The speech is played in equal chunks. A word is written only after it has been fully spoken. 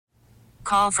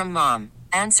call from mom.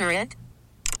 Answer it.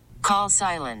 Call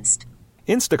silenced.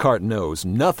 Instacart knows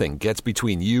nothing gets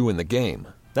between you and the game.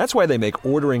 That's why they make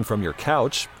ordering from your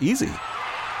couch easy.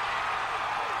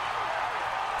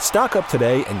 Stock up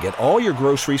today and get all your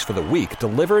groceries for the week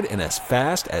delivered in as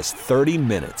fast as 30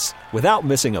 minutes without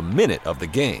missing a minute of the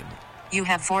game. You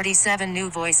have 47 new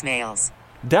voicemails.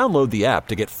 Download the app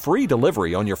to get free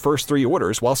delivery on your first 3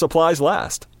 orders while supplies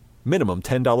last. Minimum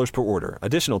 $10 per order.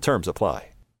 Additional terms apply.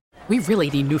 We really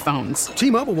need new phones.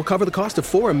 T-Mobile will cover the cost of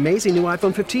 4 amazing new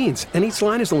iPhone 15s, and each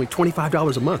line is only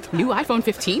 $25 a month. New iPhone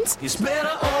 15s? It's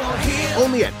better over here.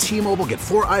 Only at T-Mobile, get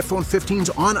 4 iPhone 15s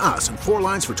on us and 4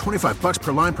 lines for $25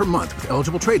 per line per month with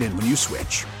eligible trade-in when you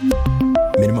switch.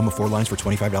 Minimum of 4 lines for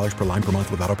 $25 per line per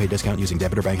month with autopay discount using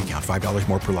debit or bank account. $5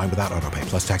 more per line without autopay,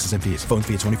 plus taxes and fees. Phone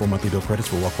fee at 24 monthly bill credits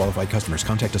for well-qualified customers.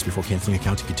 Contact us before canceling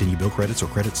account to continue bill credits or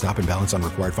credit stop and balance on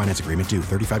required finance agreement due.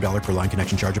 $35 per line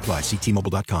connection charge applies. See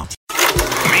T-Mobile.com.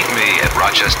 Meet me at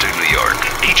Rochester, New York.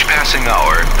 Each passing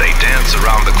hour, they dance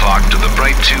around the clock to the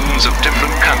bright tunes of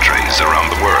different countries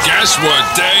around the world. Guess what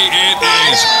day it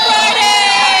is?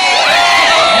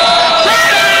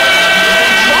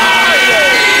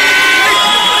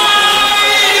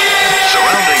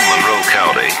 Surrounding Monroe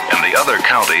County and the other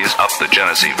counties up the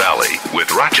Genesee Valley,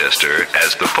 with Rochester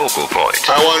as the focal point.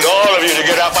 I want all of you to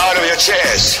get up out of your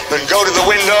chairs and go to the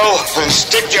window and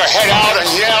stick your head out and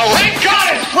yell, "Thank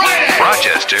God it's Friday!"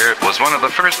 Rochester was one of the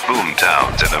first boom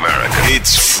towns in America.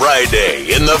 It's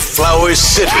Friday in the Flower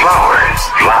City. Flowers.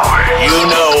 You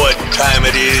know what time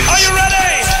it is. Are you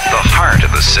ready? The heart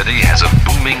of the city has a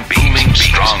booming beat,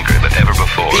 stronger than ever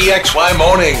before. PXY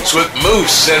Mornings with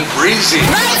Moose and Breezy.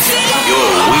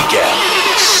 Your weekend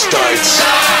starts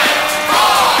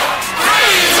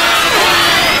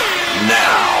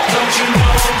now.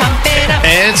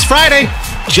 And it's Friday.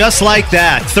 Just like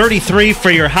that. 33 for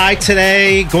your high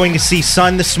today. Going to see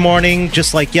sun this morning,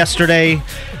 just like yesterday.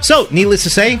 So, needless to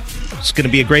say, it's going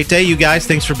to be a great day, you guys.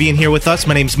 Thanks for being here with us.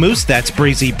 My name's Moose. That's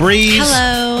Breezy Breeze.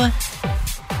 Hello.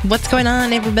 What's going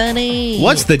on, everybody?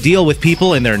 What's the deal with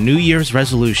people and their New Year's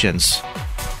resolutions?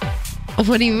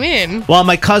 What do you mean? Well,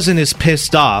 my cousin is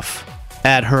pissed off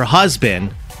at her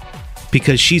husband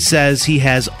because she says he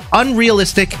has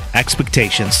unrealistic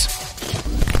expectations.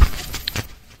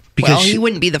 Because he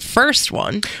wouldn't be the first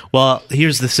one. Well,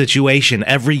 here's the situation.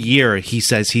 Every year he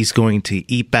says he's going to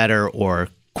eat better or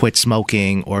quit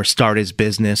smoking or start his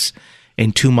business.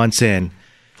 And 2 months in,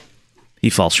 he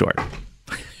falls short.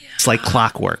 It's like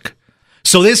clockwork.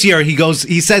 So this year he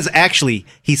says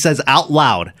out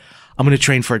loud, I'm going to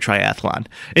train for a triathlon.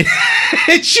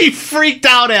 And she freaked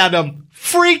out at him.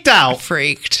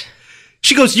 Freaked.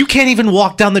 She goes, you can't even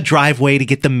walk down the driveway to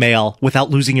get the mail without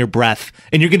losing your breath.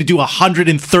 And you're going to do a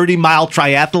 130-mile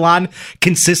triathlon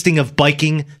consisting of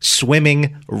biking,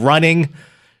 swimming, running.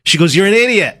 She goes, you're an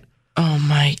idiot. Oh,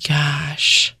 my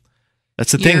gosh.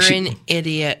 That's the thing. You're an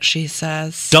idiot, she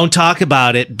says. Don't talk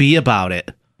about it. Be about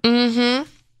it. Mm-hmm.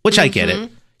 Which I get it.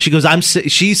 She goes, I'm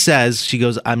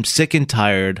sick and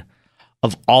tired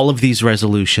of all of these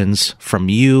resolutions from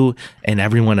you and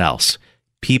everyone else.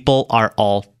 People are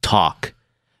all talk.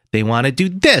 They want to do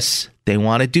this. They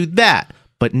want to do that.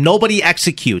 But nobody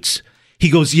executes. He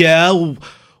goes, yeah,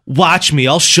 watch me.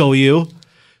 I'll show you.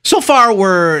 So far,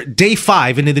 we're day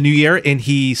 5 into the new year, and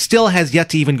he still has yet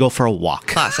to even go for a walk.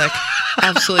 Classic.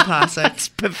 Absolutely classic. It's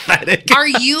pathetic. Are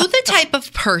you the type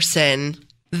of person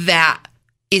that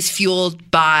is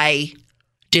fueled by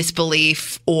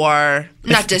disbelief or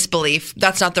not disbelief?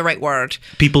 That's not the right word.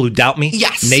 People who doubt me?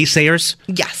 Yes. Naysayers?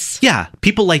 Yes. Yeah.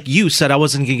 People like you said I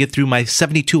wasn't going to get through my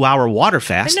 72-hour water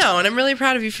fast. I know, and I'm really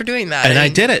proud of you for doing that. And I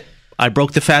did it. I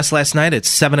broke the fast last night at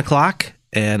 7 o'clock,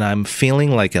 and I'm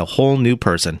feeling like a whole new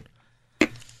person.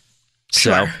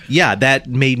 So, yeah, that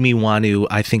made me want to,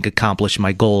 I think, accomplish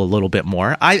my goal a little bit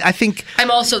more. I think...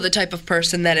 I'm also the type of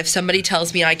person that if somebody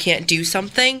tells me I can't do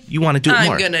something... You want to do it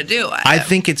more. I'm going to do it. I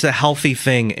think it's a healthy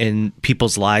thing in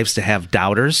people's lives to have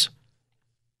doubters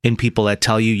and people that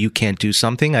tell you can't do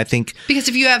something. I think... Because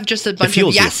if you have just a bunch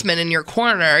of yes men in your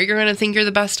corner, you're going to think you're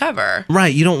the best ever.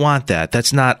 Right. You don't want that.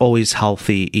 That's not always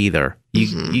healthy either.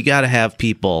 You got to have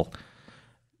people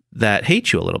that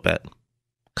hate you a little bit.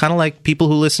 Kind of like people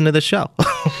who listen to the show.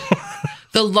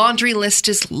 The laundry list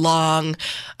is long.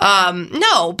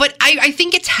 No, but I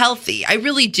think it's healthy. I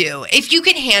really do. If you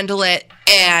can handle it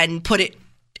and put it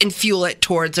and fuel it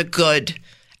towards a good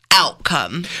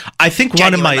outcome. I think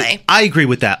I agree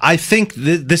with that. I think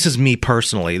this is me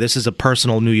personally. This is a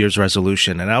personal New Year's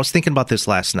resolution. And I was thinking about this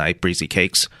last night, Breezy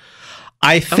Cakes.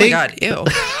 Oh my God, ew.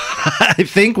 I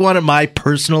think one of my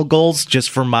personal goals, just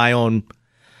for my own,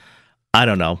 I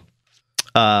don't know,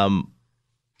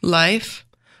 life?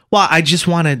 Well,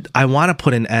 I want to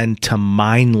put an end to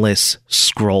mindless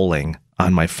scrolling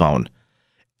on my phone.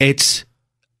 It's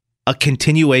a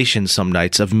continuation some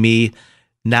nights of me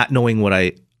not knowing what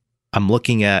I'm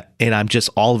looking at, and I'm just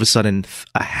all of a sudden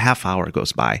a half hour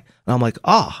goes by, and I'm like,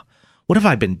 oh, what have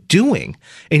I been doing?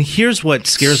 And here's what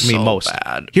scares me most.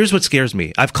 Bad. Here's what scares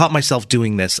me. I've caught myself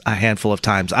doing this a handful of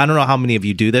times. I don't know how many of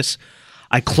you do this.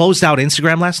 I closed out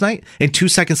Instagram last night, and 2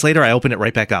 seconds later, I open it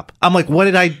right back up. I'm like, what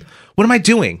am I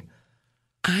doing?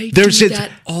 I do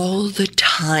that all the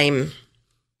time.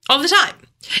 All the time.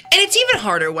 And it's even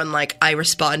harder when, like, I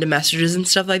respond to messages and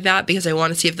stuff like that because I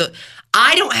want to see if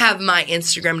I don't have my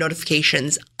Instagram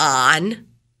notifications on,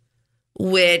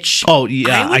 which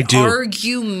I do.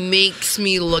 Argue makes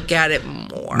me look at it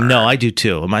more. No, I do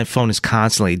too. My phone is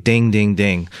constantly ding, ding,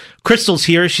 ding. Crystal's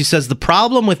here. She says the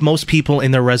problem with most people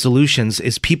in their resolutions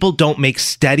is people don't make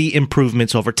steady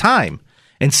improvements over time.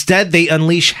 Instead, they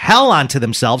unleash hell onto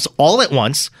themselves all at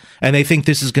once, and they think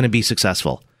this is going to be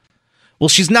successful. Well,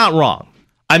 she's not wrong.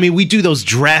 I mean, we do those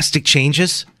drastic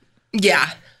changes. Yeah.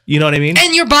 You know what I mean?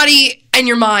 And your body and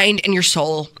your mind and your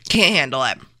soul can't handle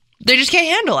it. They just can't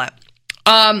handle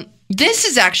it. This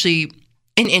is actually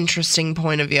an interesting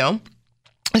point of view.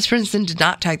 This person did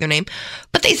not tag their name,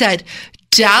 but they said,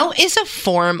 doubt is a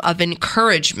form of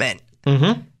encouragement.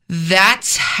 Mm-hmm.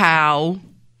 That's how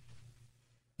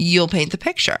you'll paint the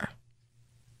picture.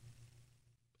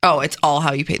 Oh, it's all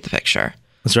how you paint the picture.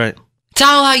 That's right. It's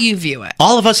all how you view it.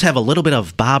 All of us have a little bit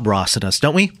of Bob Ross in us,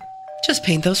 don't we? Just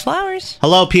paint those flowers.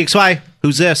 Hello, PXY.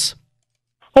 Who's this?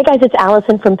 Hey, guys, it's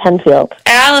Allison from Penfield.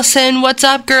 Allison, what's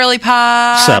up, girly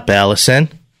pop? What's up, Allison?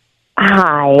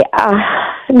 Hi.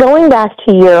 Going back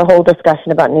to your whole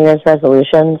discussion about New Year's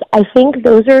resolutions, I think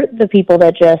those are the people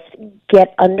that just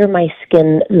get under my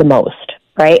skin the most,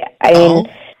 right? I mean,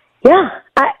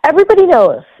 everybody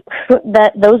knows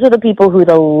that those are the people who are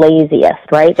the laziest,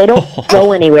 right? They don't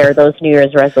go anywhere, those New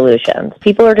Year's resolutions.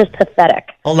 People are just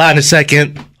pathetic. Hold on a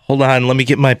second. Hold on. Let me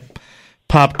get my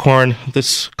popcorn.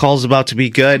 This call's about to be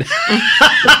good.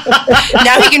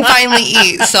 Now he can finally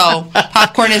eat. So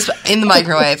popcorn is in the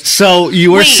microwave. So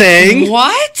you were saying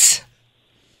what?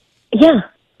 Yeah.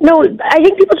 No, I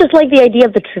think people just like the idea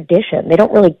of the tradition. They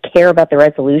don't really care about the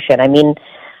resolution. I mean,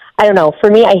 I don't know. For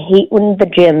me, I hate when the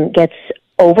gym gets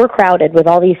overcrowded with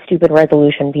all these stupid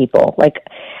resolution people. Like,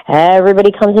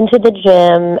 everybody comes into the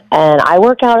gym, and I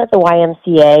work out at the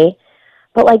YMCA,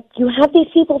 but, like, you have these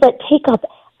people that take up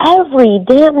every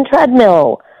damn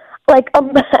treadmill. Like,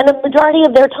 and a majority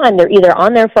of their time, they're either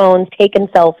on their phones, taking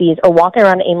selfies, or walking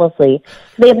around aimlessly.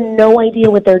 They have no idea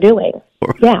what they're doing.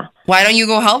 Yeah. Why don't you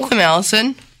go help them,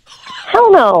 Allison?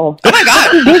 Hell no. Oh, my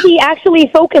God. I'm busy actually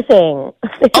focusing.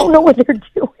 They don't know what they're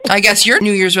doing. I guess your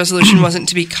New Year's resolution wasn't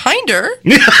to be kinder.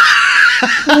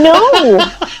 No.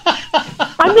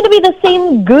 I'm going to be the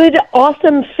same good,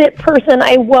 awesome, fit person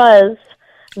I was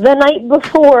the night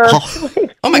before.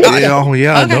 Oh my God. Oh,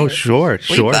 yeah. Okay. No, sure.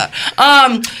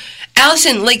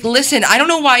 Allison, like, listen, I don't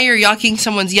know why you're yucking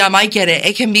someone's yum. I get it.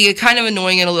 It can be kind of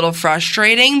annoying and a little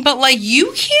frustrating, but, like,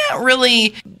 you can't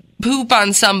really poop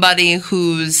on somebody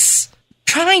who's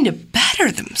trying to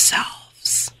better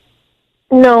themselves.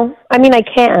 No, I mean, I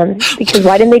can, because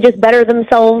why didn't they just better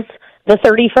themselves the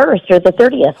 31st or the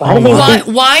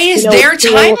 30th? Why is their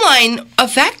timeline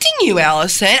affecting you,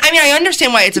 Allison? I mean, I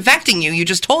understand why it's affecting you. You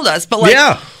just told us, but, like,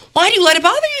 why do you let it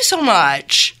bother you so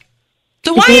much?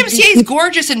 The YMCA is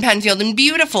gorgeous in Penfield and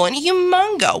beautiful and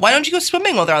humongo. Why don't you go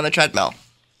swimming while they're on the treadmill?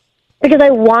 Because I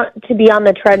want to be on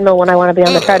the treadmill when I want to be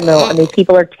on the treadmill, and these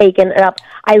people are taking it up.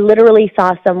 I literally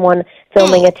saw someone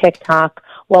filming a TikTok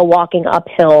while walking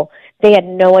uphill. They had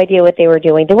no idea what they were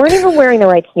doing. They weren't even wearing the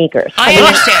right sneakers. I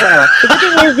understand. The good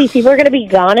thing is these people are going to be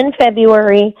gone in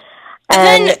February.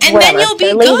 And then you'll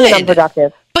be lazy and good.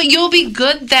 unproductive. But you'll be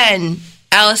good then,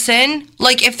 Allison.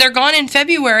 Like, if they're gone in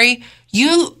February,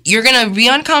 you're going to be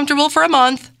uncomfortable for a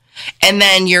month, and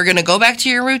then you're going to go back to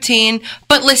your routine.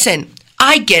 But listen,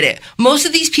 I get it. Most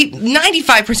of these people,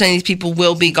 95% of these people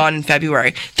will be gone in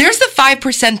February. There's the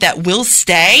 5% that will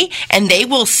stay, and they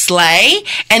will slay,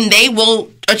 and they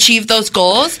will achieve those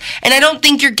goals, and I don't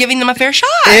think you're giving them a fair shot.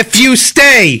 If you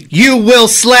stay, you will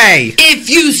slay. If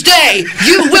you stay,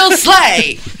 you will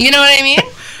slay. You know what I mean?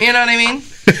 You know what I mean?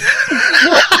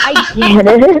 I get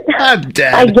it. I'm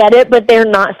dead. I get it, but they're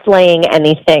not slaying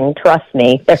anything. Trust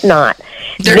me, they're not.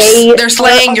 They're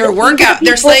slaying your workout.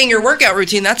 They're slaying your workout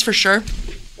routine. That's for sure.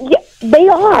 Yeah, they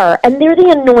are, and they're the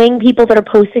annoying people that are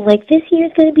posting like, "This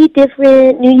year's going to be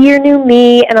different. New year, new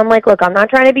me." And I'm like, look, I'm not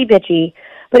trying to be bitchy,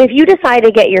 but if you decide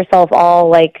to get yourself all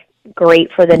like great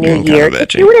for the new year, just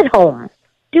do it at home.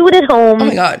 Do it at home. Oh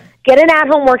my God. Get an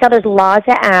at-home workout. There's lots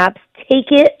of apps.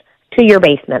 Take it to your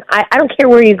basement. I don't care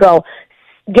where you go.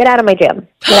 Get out of my gym.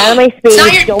 Get out of my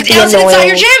space. Don't be Allison, annoying. it's not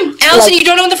your gym. Allison, you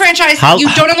don't own the franchise. You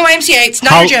don't own the YMCA. It's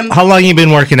not your gym. How long you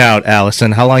been working out,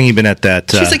 Allison? How long you been at that?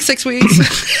 She's like 6 weeks.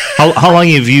 How long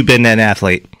have you been an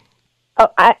athlete? Oh,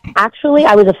 I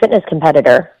was a fitness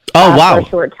competitor. Oh, wow. For a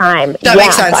short time. That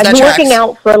makes sense. So I've been working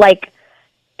out for like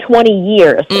 20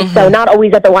 years. So not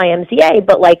always at the YMCA,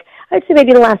 but like I'd say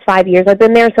maybe the last 5 years I've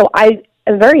been there. So I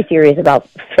am very serious about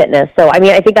fitness. So, I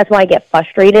mean, I think that's why I get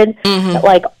frustrated. That,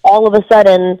 like, all of a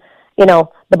sudden, you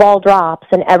know, the ball drops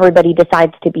and everybody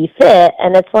decides to be fit.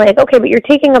 And it's like, okay, but you're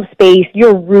taking up space.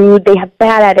 You're rude. They have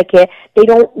bad etiquette. They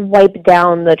don't wipe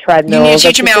down the treadmill. You need to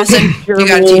teach them, Allison. You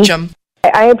got to teach them.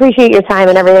 I appreciate your time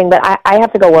and everything, but I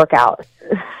have to go work out.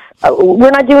 We're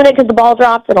not doing it because the ball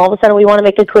drops and all of a sudden we want to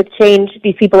make a quick change.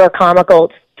 These people are comical.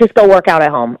 Just go work out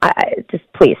at home. Just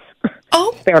please.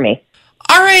 Oh. Spare me.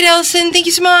 All right, Allison. Thank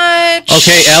you so much.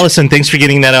 Okay, Allison, thanks for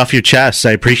getting that off your chest.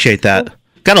 I appreciate that.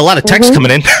 Got a lot of texts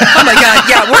coming in. Oh, my God.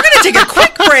 Yeah, we're going to take a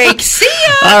quick break. See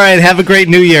ya. All right, have a great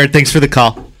new year. Thanks for the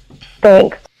call.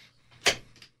 Thanks.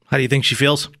 How do you think she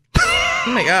feels?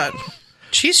 Oh, my God.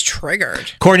 She's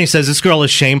triggered. Courtney says, this girl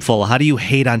is shameful. How do you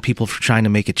hate on people for trying to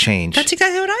make a change? That's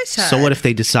exactly what I said. So what if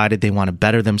they decided they want to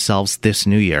better themselves this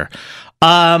new year?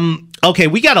 Okay,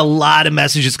 we got a lot of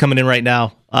messages coming in right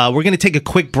now. We're going to take a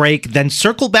quick break, then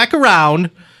circle back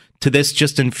around to this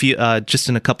just in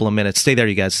a couple of minutes. Stay there,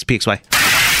 you guys. It's PXY.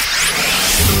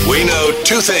 We know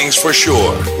two things for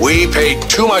sure. We pay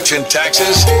too much in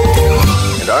taxes,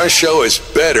 and our show is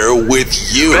better with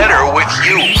you. Better with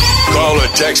you. Call or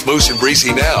text Moose and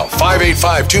Breezy now.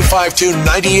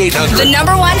 585-252-9800. The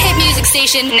number one hit music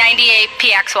station, 98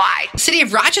 PXY. City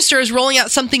of Rochester is rolling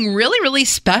out something really, really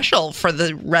special for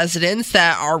the residents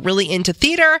that are really into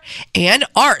theater and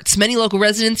arts. Many local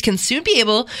residents can soon be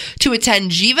able to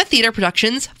attend Jiva Theater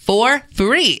Productions for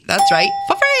free. That's right,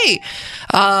 for free.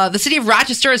 The City of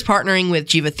Rochester is partnering with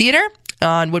Jiva Theater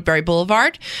on Woodbury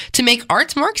Boulevard to make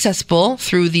arts more accessible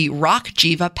through the Rock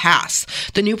Jiva Pass.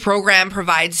 The new program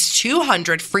provides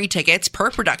 200 free tickets per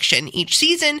production each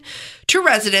season to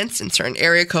residents in certain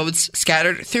area codes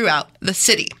scattered throughout the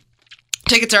city.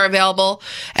 Tickets are available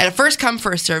at a first-come,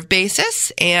 first-served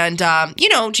basis. And,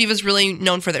 Jiva's really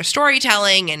known for their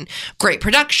storytelling and great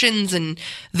productions, and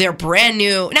they're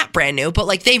not brand new, but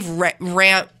like they've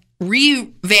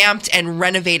revamped and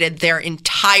renovated their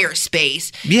entire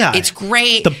space. Yeah. It's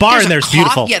great. The bar in there's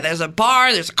beautiful. Yeah, there's a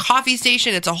bar, there's a coffee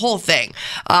station. It's a whole thing.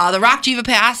 The Rock Jiva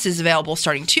Pass is available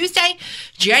starting Tuesday,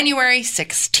 January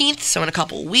 16th, so in a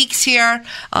couple weeks here.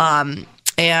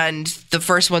 And the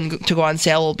first one to go on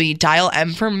sale will be Dial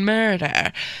M for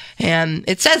Murder. And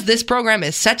it says this program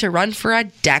is set to run for a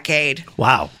decade.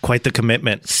 Wow, quite the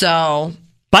commitment. So...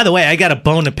 By the way, I got a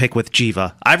bone to pick with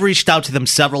Jiva. I've reached out to them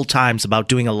several times about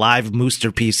doing a live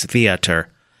Moosterpiece theater,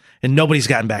 and nobody's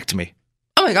gotten back to me.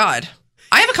 Oh, my God.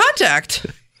 I have a contact.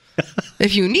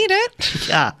 If you need it.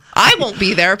 Yeah. I won't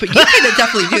be there, but you can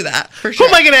definitely do that, for sure.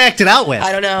 Who am I going to act it out with?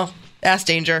 I don't know. Ask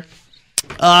Danger.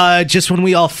 Just when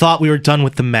we all thought we were done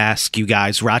with the mask, you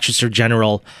guys, Rochester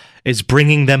General is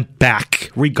bringing them back,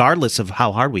 regardless of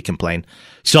how hard we complain.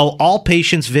 So all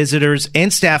patients, visitors,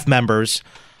 and staff members...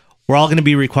 we're all going to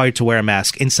be required to wear a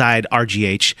mask inside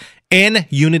RGH and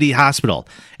Unity Hospital.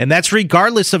 And that's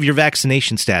regardless of your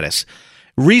vaccination status.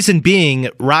 Reason being,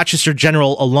 Rochester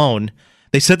General alone,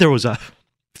 they said there was a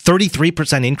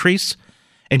 33% increase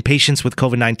in patients with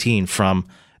COVID-19 from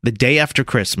the day after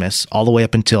Christmas all the way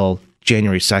up until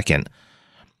January 2nd,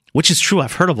 which is true.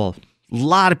 I've heard of a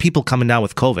lot of people coming down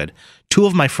with COVID. Two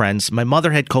of my friends, my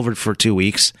mother had COVID for 2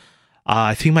 weeks.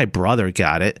 I think my brother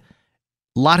got it.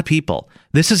 A lot of people.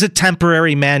 This is a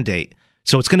temporary mandate.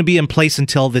 So it's going to be in place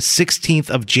until the 16th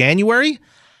of January.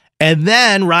 And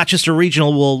then Rochester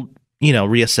Regional will,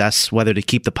 reassess whether to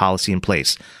keep the policy in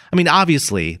place. I mean,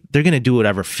 obviously, they're going to do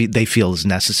whatever they feel is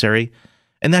necessary.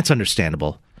 And that's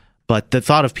understandable. But the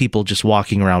thought of people just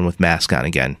walking around with masks on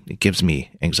again, it gives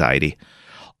me anxiety.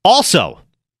 Also,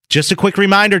 just a quick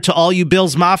reminder to all you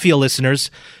Bills Mafia listeners,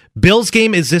 Bills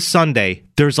game is this Sunday.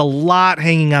 There's a lot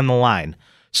hanging on the line.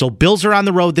 So Bills are on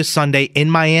the road this Sunday in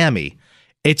Miami.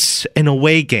 It's an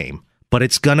away game, but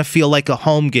it's going to feel like a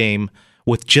home game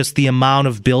with just the amount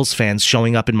of Bills fans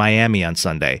showing up in Miami on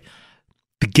Sunday.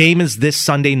 The game is this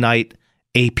Sunday night,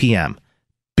 8 p.m.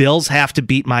 Bills have to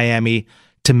beat Miami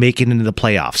to make it into the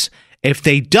playoffs. If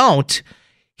they don't,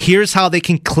 here's how they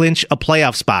can clinch a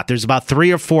playoff spot. There's about 3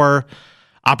 or 4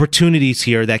 opportunities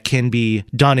here that can be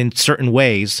done in certain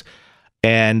ways.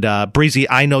 And Breezy,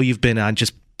 I know you've been on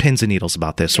just pins and needles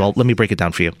about this. Well, let me break it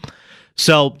down for you.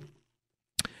 So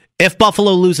If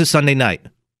Buffalo loses Sunday night,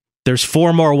 there's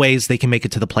 4 more ways they can make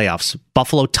it to the playoffs.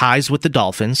 Buffalo ties with the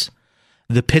Dolphins.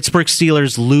 The Pittsburgh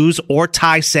Steelers lose or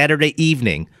tie Saturday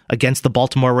evening against the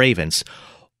Baltimore Ravens.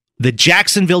 The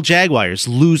Jacksonville Jaguars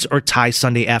lose or tie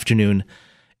Sunday afternoon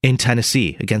in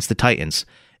Tennessee against the Titans.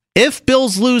 If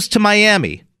Bills lose to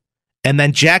Miami, and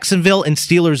then Jacksonville and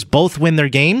Steelers both win their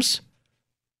games,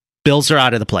 Bills are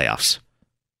out of the playoffs.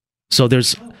 So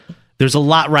there's a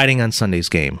lot riding on Sunday's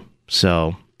game.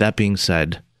 So that being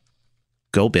said,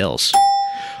 go Bills.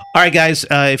 All right, guys,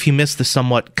 if you missed the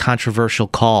somewhat controversial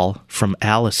call from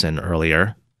Allison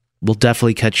earlier, we'll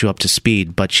definitely catch you up to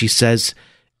speed. But she says,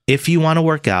 if you want to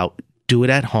work out, do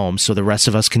it at home so the rest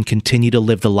of us can continue to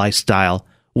live the lifestyle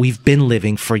we've been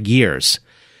living for years.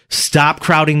 Stop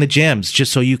crowding the gyms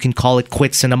just so you can call it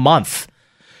quits in a month.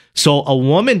 So a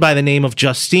woman by the name of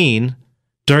Justine,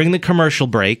 during the commercial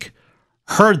break,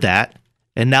 heard that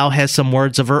and now has some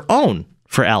words of her own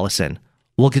for Allison.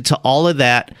 We'll get to all of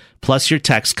that, plus your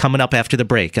text coming up after the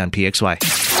break on PXY.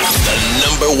 The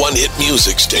number 1 hit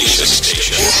music station.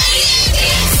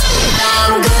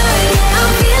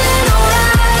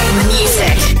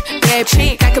 Music. Bad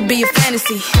chick, I could be a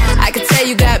fantasy. I could tell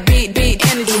you got beat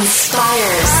energy.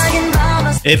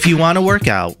 Inspires. If you want to work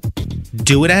out,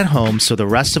 do it at home so the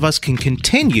rest of us can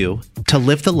continue to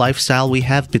live the lifestyle we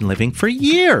have been living for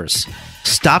years.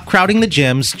 Stop crowding the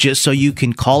gyms just so you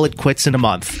can call it quits in a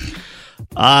month.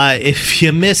 If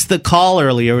you missed the call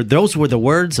earlier, those were the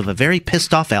words of a very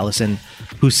pissed off Allison,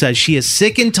 who says she is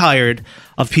sick and tired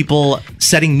of people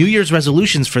setting New Year's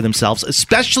resolutions for themselves,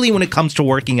 especially when it comes to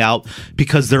working out,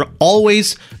 because they're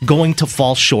always going to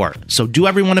fall short. So do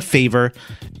everyone a favor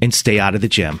and stay out of the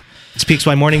gym. It's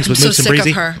PXY Mornings with Moose and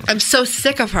Breezy. I'm so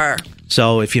sick of her.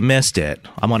 So if you missed it,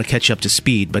 I want to catch you up to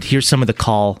speed, but here's some of the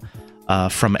call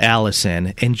from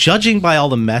Allison. And judging by all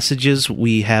the messages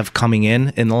we have coming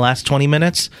in the last 20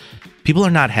 minutes, people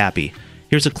are not happy.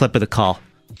 Here's a clip of the call.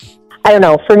 I don't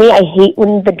know. For me, I hate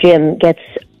when the gym gets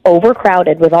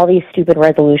overcrowded with all these stupid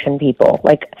resolution people.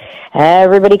 Like,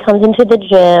 everybody comes into the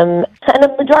gym, and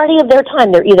the majority of their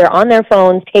time, they're either on their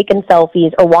phones, taking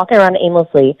selfies, or walking around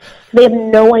aimlessly. They have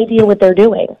no idea what they're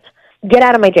doing. Get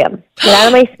out of my gym. Get out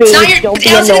of my space. Don't be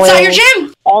annoying. It's not your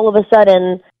gym. All of a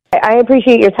sudden, I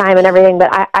appreciate your time and everything, but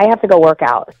I have to go work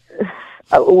out.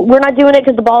 We're not doing it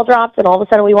because the ball dropped, and all of a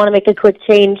sudden we want to make a quick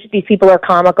change. These people are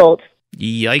comical.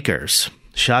 Yikers.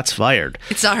 Shots fired.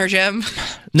 It's not her gym.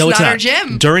 No, it's not her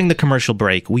gym. During the commercial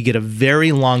break, we get a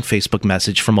very long Facebook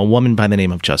message from a woman by the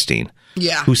name of Justine.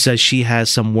 Yeah. Who says she has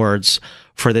some words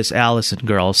for this Allison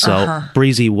girl. So,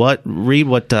 Breezy, read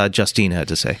what Justine had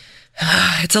to say.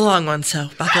 It's a long one, so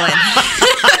buckle in.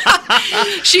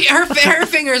 Her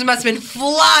fingers must have been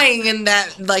flying in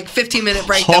that 15-minute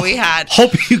break that we had.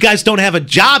 Hope you guys don't have a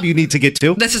job you need to get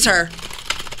to. This is her.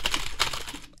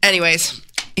 Anyways,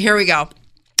 here we go.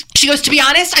 She goes, to be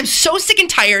honest, I'm so sick and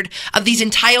tired of these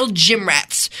entitled gym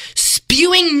rats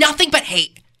spewing nothing but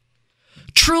hate.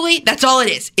 Truly, that's all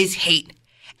it is hate.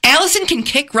 Allison can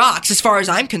kick rocks as far as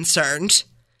I'm concerned.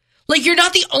 You're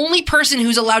not the only person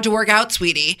who's allowed to work out,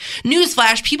 sweetie.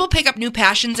 Newsflash, people pick up new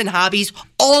passions and hobbies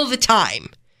all the time.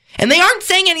 And they aren't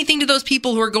saying anything to those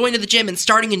people who are going to the gym and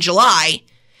starting in July.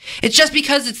 It's just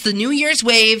because it's the New Year's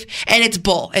wave, and it's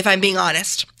bull, if I'm being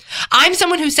honest. I'm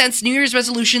someone who sets New Year's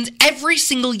resolutions every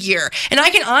single year, and I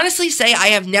can honestly say I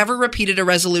have never repeated a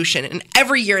resolution, and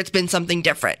every year it's been something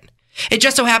different. It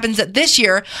just so happens that this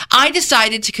year, I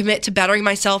decided to commit to bettering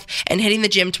myself and hitting the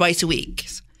gym twice a week.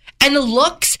 And the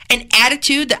looks and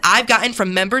attitude that I've gotten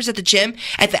from members at the gym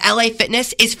at the LA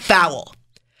Fitness is foul.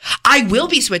 I will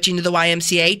be switching to the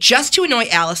YMCA just to annoy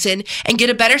Allison and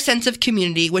get a better sense of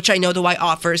community, which I know the Y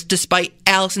offers, despite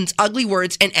Allison's ugly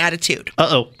words and attitude.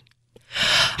 Uh-oh.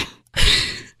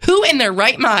 Who in their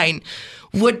right mind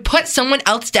would put someone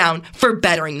else down for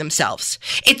bettering themselves?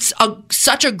 It's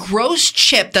such a gross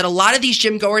chip that a lot of these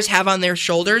gym goers have on their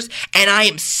shoulders, and I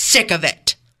am sick of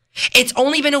it. It's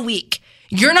only been a week.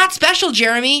 You're not special,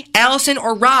 Jeremy, Allison,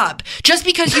 or Rob. Just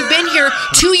because you've been here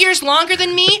 2 years longer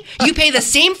than me, you pay the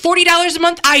same $40 a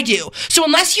month I do. So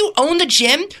unless you own the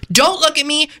gym, don't look at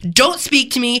me, don't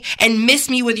speak to me, and miss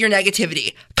me with your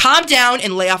negativity. Calm down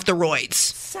and lay off the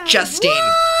roids. Justine.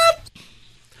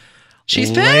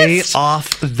 She's pissed. Lay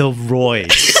off the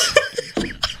roids.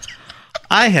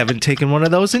 I haven't taken one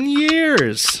of those in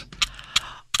years.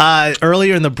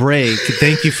 Earlier in the break,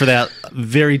 thank you for that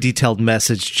very detailed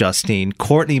message, Justine.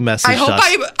 Courtney messaged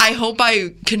us. I hope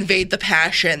I conveyed the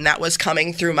passion that was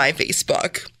coming through my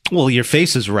Facebook. Well, your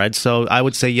face is red, so I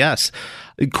would say yes.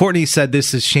 Courtney said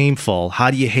this is shameful.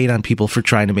 How do you hate on people for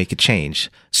trying to make a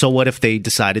change? So what if they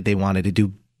decided they wanted to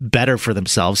do better for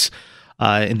themselves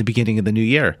in the beginning of the new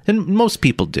year. And most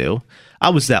people do. I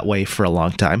was that way for a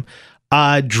long time.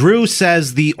 Drew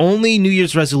says the only New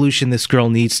Year's resolution this girl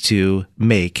needs to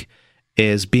make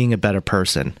is being a better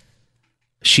person.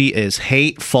 She is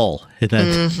hateful. And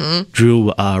then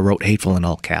Drew wrote hateful in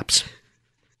all caps.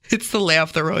 It's the lay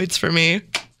off the roids for me.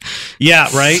 Yeah,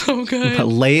 right? So good.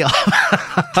 Lay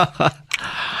off.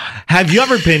 Have you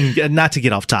ever been, not to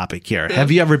get off topic here,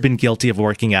 have you ever been guilty of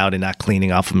working out and not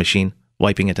cleaning off a machine,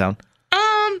 wiping it down?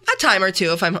 A time or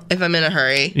two if I'm in a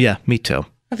hurry. Yeah, me too.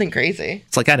 Nothing crazy.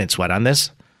 It's like, I didn't sweat on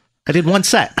this. I did one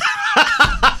set.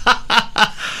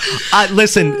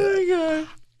 Listen,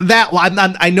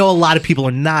 I know a lot of people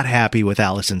are not happy with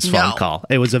Allison's phone call.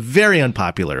 It was a very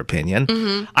unpopular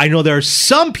opinion. I know there are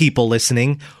some people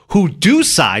listening who do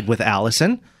side with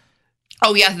Allison.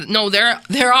 Oh, yeah. No,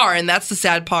 there are, and that's the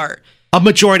sad part. A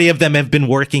majority of them have been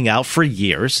working out for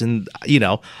years, and, you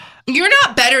know. You're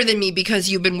not better than me because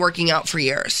you've been working out for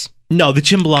years. No, the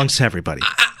gym belongs to everybody.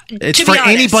 It's for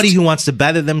anybody who wants to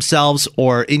better themselves,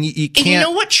 and you can't. And you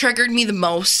know what triggered me the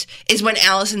most is when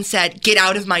Allison said, "Get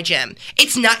out of my gym."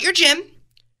 It's not your gym.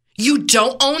 You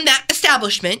don't own that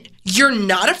establishment. You're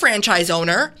not a franchise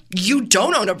owner. You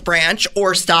don't own a branch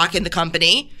or stock in the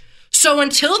company. So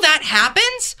until that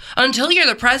happens, until you're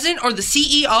the president or the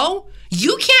CEO,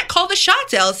 you can't call the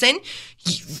shots, Allison.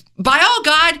 By all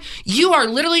God, you are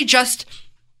literally just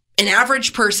an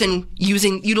average person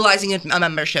utilizing a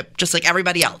membership, just like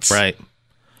everybody else.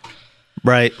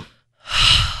 Right.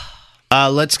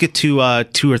 Let's get to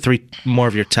 2 or 3 more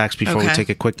of your texts before we take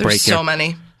a quick break here. There's so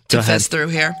many to fizz through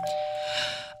here.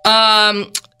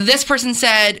 This person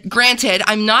said, granted,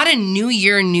 I'm not a new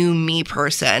year, new me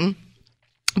person,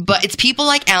 but it's people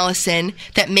like Allison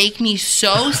that make me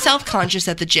so self-conscious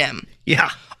at the gym. Yeah.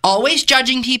 Always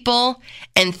judging people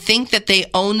and think that they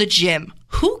own the gym.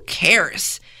 Who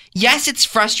cares? Yes, it's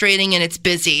frustrating and it's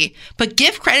busy, but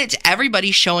give credit to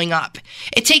everybody showing up.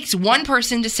 It takes one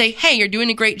person to say, hey, you're doing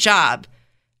a great job.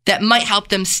 That might help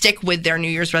them stick with their New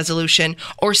Year's resolution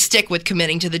or stick with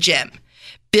committing to the gym.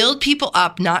 Build people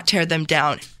up, not tear them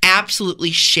down.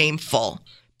 Absolutely shameful.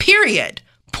 Period.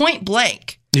 Point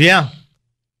blank. Yeah.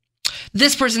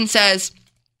 This person says,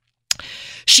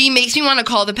 she makes me want to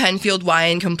call the Penfield Y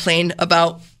and complain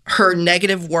about her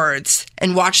negative words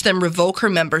and watch them revoke her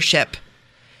membership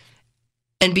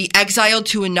and be exiled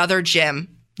to another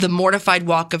gym. The mortified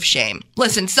walk of shame.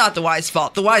 Listen, it's not the Y's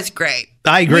fault. The Y's great.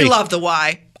 I agree. We love the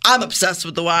Y. I'm obsessed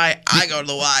with the Y. I go to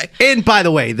the Y. And by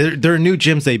the way, there are new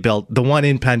gyms they built. The one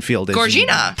in Penfield is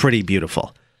Gorgina. Pretty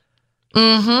beautiful.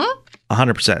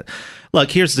 100%.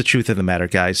 Look, here's the truth of the matter,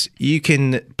 guys. You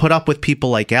can put up with people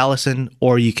like Allison,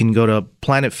 or you can go to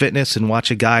Planet Fitness and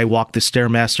watch a guy walk the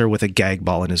Stairmaster with a gag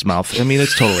ball in his mouth. I mean,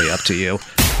 it's totally up to you.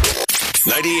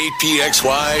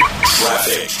 98PXY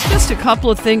traffic. Just a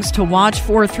couple of things to watch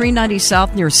for. 390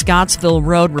 South near Scottsville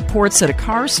Road reports that a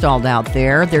car stalled out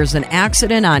there. There's an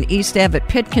accident on East Ave at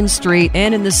Pitkin Street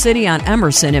and in the city on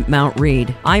Emerson at Mount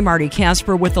Reed. I'm Marty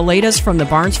Casper with the latest from the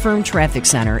Barnes Firm Traffic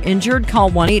Center. Injured,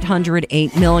 call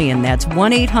 1-800-8-MILLION. That's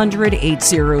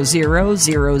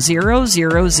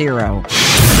 1-800-800-0000.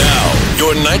 Now,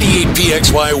 your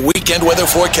 98PXY weekend weather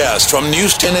forecast from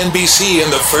News 10 NBC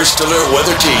and the First Alert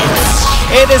Weather Team.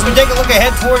 And as we take a look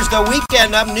ahead towards the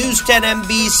weekend, I'm News 10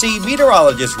 NBC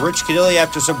meteorologist Rich Cadilli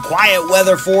after some quiet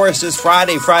weather for us this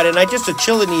Friday night. Just a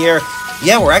chill in the air.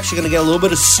 Yeah, we're actually going to get a little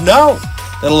bit of snow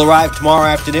that'll arrive tomorrow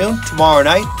afternoon, tomorrow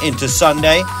night, into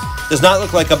Sunday. Does not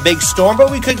look like a big storm,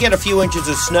 but we could get a few inches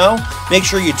of snow. Make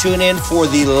sure you tune in for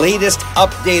the latest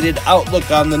updated outlook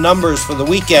on the numbers for the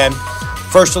weekend.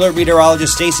 First Alert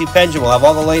meteorologist Stacey Pengen will have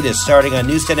all the latest starting on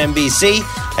News 10 NBC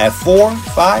at 4,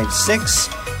 5, 6,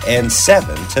 and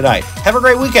 7 tonight. Have a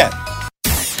great weekend.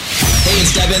 Hey,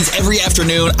 it's Devins. Every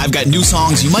afternoon, I've got new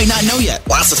songs you might not know yet.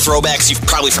 Lots of throwbacks you've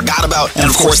probably forgot about. And,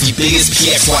 of course, the biggest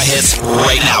PXY hits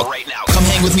right now. Come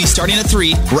hang with me starting at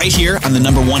 3, right here on the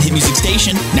 #1 hit music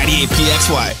station, 98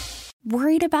 PXY.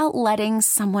 Worried about letting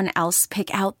someone else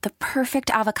pick out the perfect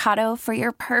avocado for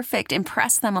your perfect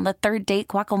impress them on the third date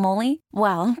guacamole?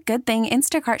 Well, good thing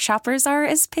Instacart shoppers are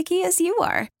as picky as you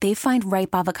are. They find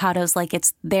ripe avocados like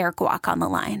it's their guac on the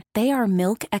line. They are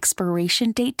milk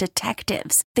expiration date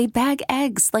detectives. They bag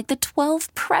eggs like the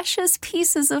 12 precious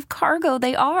pieces of cargo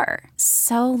they are.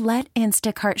 So let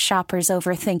Instacart shoppers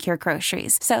overthink your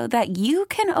groceries so that you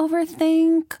can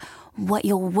overthink what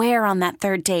you'll wear on that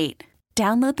third date.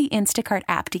 Download the Instacart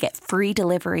app to get free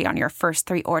delivery on your first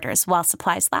 3 orders while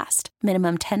supplies last.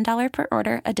 Minimum $10 per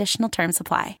order. Additional terms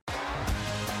apply.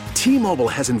 T-Mobile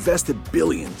has invested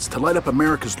billions to light up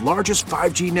America's largest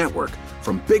 5G network,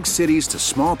 from big cities to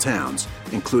small towns,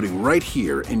 including right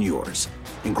here in yours.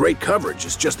 And great coverage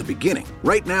is just the beginning.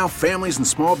 Right now, families and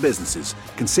small businesses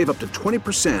can save up to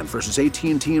 20% versus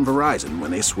AT&T and Verizon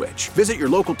when they switch. Visit your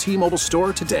local T-Mobile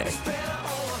store today.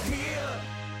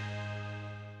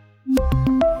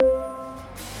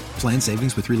 Plan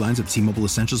savings with 3 lines of T-Mobile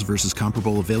Essentials versus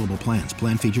comparable available plans.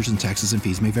 Plan features and taxes and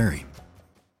fees may vary.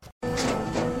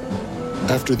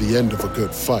 After the end of a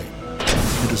good fight,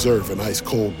 you deserve an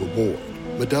ice-cold reward.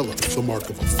 Modelo is the mark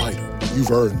of a fighter.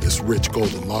 You've earned this rich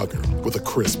golden lager with a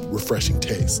crisp, refreshing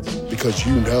taste. Because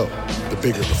you know, the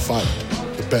bigger the fight,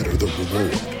 the better the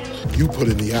reward. You put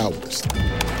in the hours,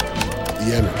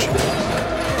 the energy,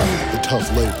 the tough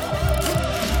labor.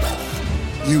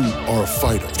 You are a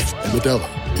fighter, and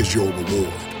Modelo is your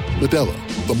reward.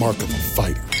 Modelo, the mark of a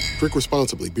fighter. Drink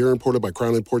responsibly. Beer imported by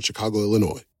Crown Imports, Chicago,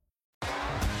 Illinois.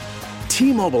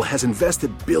 T-Mobile has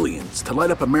invested billions to light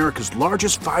up America's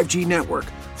largest 5G network,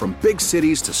 from big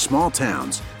cities to small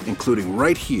towns, including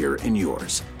right here in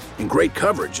yours. And great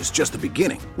coverage is just the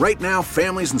beginning. Right now,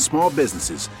 families and small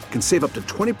businesses can save up to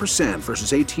 20%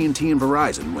 versus AT&T and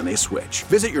Verizon when they switch.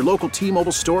 Visit your local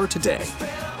T-Mobile store today.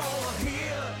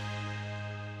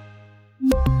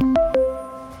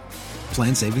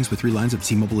 Plan savings with 3 lines of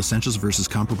T-Mobile Essentials versus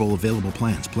comparable available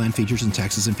plans. Plan features and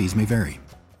taxes and fees may vary.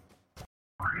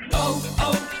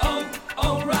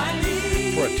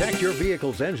 Protect your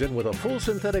vehicle's engine with a full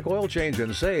synthetic oil change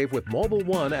and save with Mobil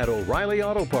 1 at O'Reilly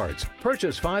Auto Parts.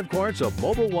 Purchase 5 quarts of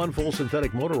Mobil 1 full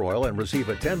synthetic motor oil and receive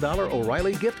a $10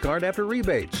 O'Reilly gift card after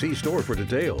rebate. See store for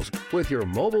details. With your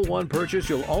Mobil 1 purchase,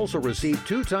 you'll also receive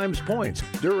 2 times points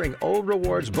during O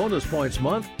Rewards Bonus Points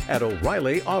Month at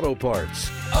O'Reilly Auto Parts.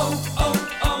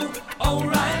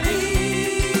 O'Reilly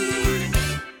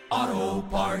Auto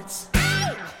Parts.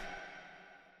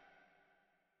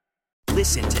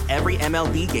 Listen to every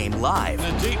MLB game live.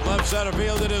 In the deep left center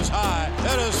field, it is high,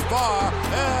 it is far,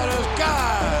 it is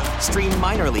gone. Stream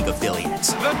minor league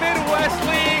affiliates. The Midwest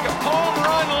League home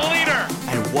run leader.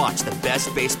 And watch the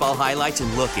best baseball highlights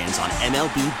and look-ins on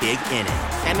MLB Big Inning.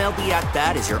 MLB At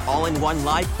Bat is your all-in-one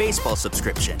live baseball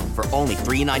subscription for only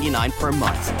 $3.99 per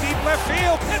month. Deep left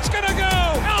field, it's gonna go.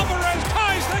 Alvarez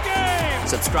ties the game.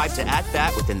 Subscribe to At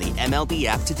Bat within the MLB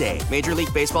app today. Major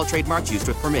League Baseball trademarks used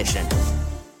with permission.